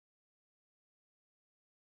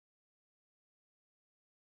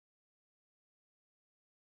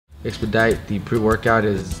Expedite, the pre-workout,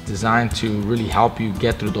 is designed to really help you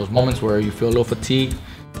get through those moments where you feel a little fatigued.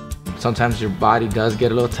 Sometimes your body does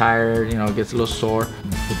get a little tired, you know, it gets a little sore.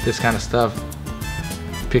 But this kind of stuff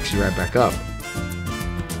picks you right back up.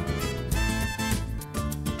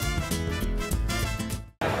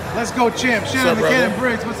 Let's go, champ. Shannon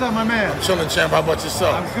Briggs. What's up, my man? I'm chilling, champ. How about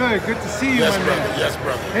yourself? I'm good. Good to see you, yes, my brother. man. Yes,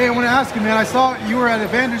 brother. Hey, I want to ask you, man. I saw you were at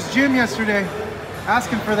Evander's gym yesterday,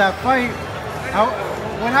 asking for that fight.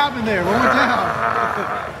 What happened there? What went down?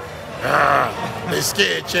 They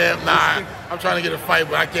scared, champ. Nah, I'm trying to get a fight,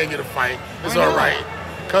 but I can't get a fight. It's all right.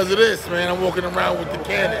 Because of this, man. I'm walking around with the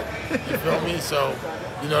cannon. You feel me? So,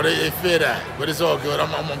 you know, they fear that. But it's all good.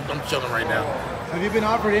 I'm chilling right now. Have you been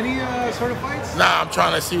offered any sort of fights? Nah, I'm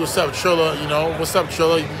trying to see what's up, Trilla. You know, what's up,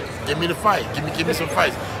 Trilla? Give me the fight. Give me some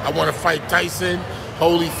fights. I want to fight Tyson,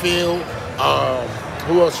 Holyfield.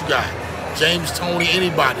 Who else you got? James, Tony,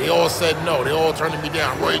 anybody. They all said no. They all turning me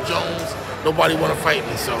down. Roy Jones. Nobody want to fight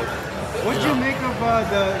me. So. What did you make of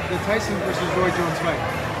the Tyson versus Roy Jones fight?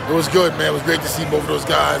 It was good, man. It was great to see both of those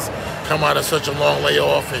guys come out of such a long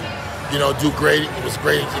layoff and, you know, do great. It was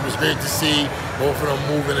great. It was great to see both of them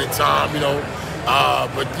moving in time, you know.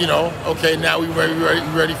 But, you know, okay, now we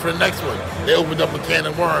ready for the next one. They opened up a can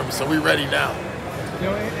of worms, so we're ready now. You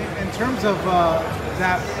know, in terms of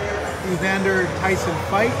that Evander-Tyson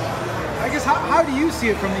fight, I guess how do you see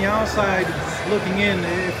it from the outside looking in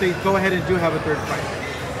if they go ahead and do have a third fight?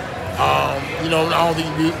 You know, I don't think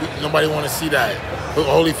nobody want to see that. But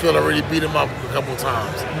Holyfield already beat him up a couple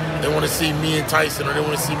times. They want to see me and Tyson, or they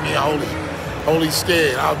want to see me and Holy. Holy's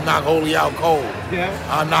scared. I'll knock Holy out cold. Yeah.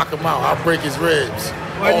 I'll knock him out. I'll break his ribs.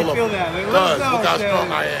 Why do you feel that? Because look how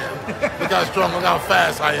strong I am. Look how strong, look how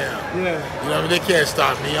fast I am. Yeah. You know, I mean, they can't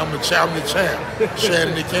stop me. I'm the champ.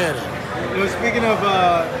 Shannon the Cannon. You know, speaking of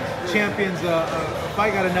champions, a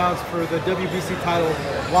fight got announced for the WBC title,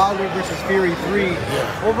 Wilder versus Fury 3.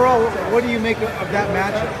 Yeah. Overall, what do you make of that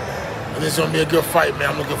matchup? This is going to be a good fight, man.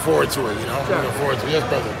 I'm looking forward to it, you know? I'm looking forward to it. Yes,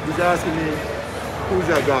 brother. He's asking me, who's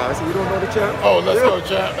that guy? I said, you don't know the champ? Oh, let's go,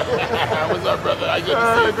 champ. What's up, brother? I good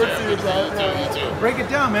to see you, champ. Good to see you, too. Break it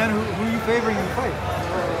down, man. Who are you favoring in the fight?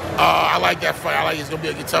 I like that fight. I like it's going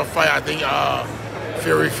to be a tough fight. I think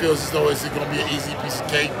Fury feels as though it's going to be an easy piece of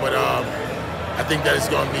cake, but I think that it's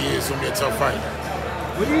going to be a tough fight.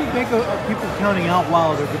 What do you make of people counting out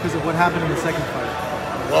Wilder because of what happened in the second fight?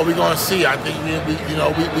 Well, we're going to see. I think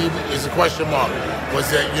it's a question mark. Was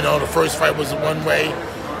that, you know, the first fight was one way.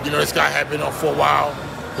 You know, this guy had been on for a while,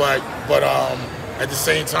 but at the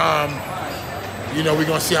same time, you know, we're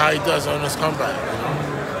going to see how he does on this comeback. You know?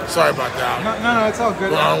 Sorry about that. No, it's all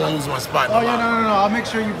good. Well, I don't want to lose my spot. Oh, yeah, no. I'll make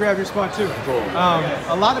sure you grab your spot, too. Cool.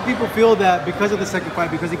 A lot of people feel that because of the second fight,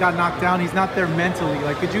 because he got knocked down, he's not there mentally.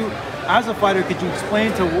 Like, could you, as a fighter, could you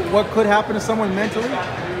explain to what could happen to someone mentally?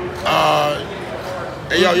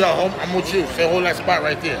 Hey, yo, I'm with you. Say, hold that spot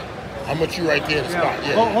right there. I'm with you right there in the spot.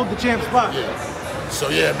 Yeah. Hold the champ spot. Yeah. So,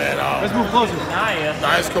 yeah, man. Let's move closer. Nah,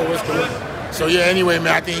 it's cool. So, yeah, anyway,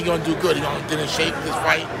 man, I think he's going to do good. He's going to get in shape for this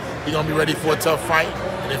fight. He's going to be ready for a tough fight.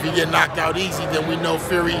 And if he get knocked out easy, then we know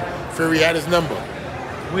Fury had his number.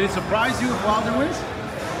 Would it surprise you if Wilder wins?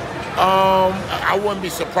 I wouldn't be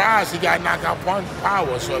surprised he got knocked out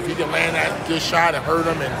power. So if he can land that good shot and hurt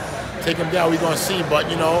him and take him down, we're going to see. But,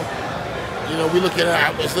 you know, we look at it,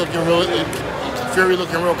 it's looking real, Fury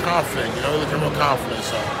looking real confident, you know, looking real confident,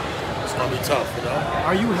 so it's going to be tough, you know.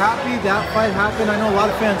 Are you happy that fight happened? I know a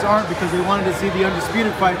lot of fans aren't because they wanted to see the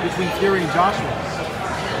undisputed fight between Fury and Joshua.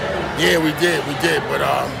 Yeah, we did, but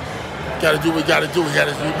got to do what we got to do. He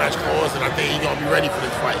had his rematch clause, and I think he's going to be ready for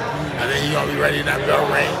this fight. I think he's going to be ready in that bell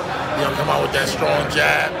ring. He's going to come out with that strong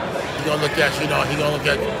jab. He's going to look at,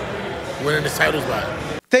 winning the titles by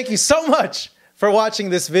it. Thank you so much for watching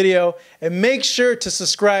this video, and make sure to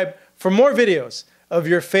subscribe for more videos of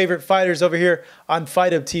your favorite fighters over here on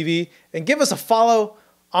Fight Up TV, and give us a follow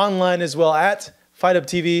online as well at Fight Up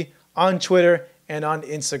TV on Twitter and on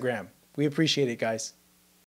Instagram. We appreciate it, guys.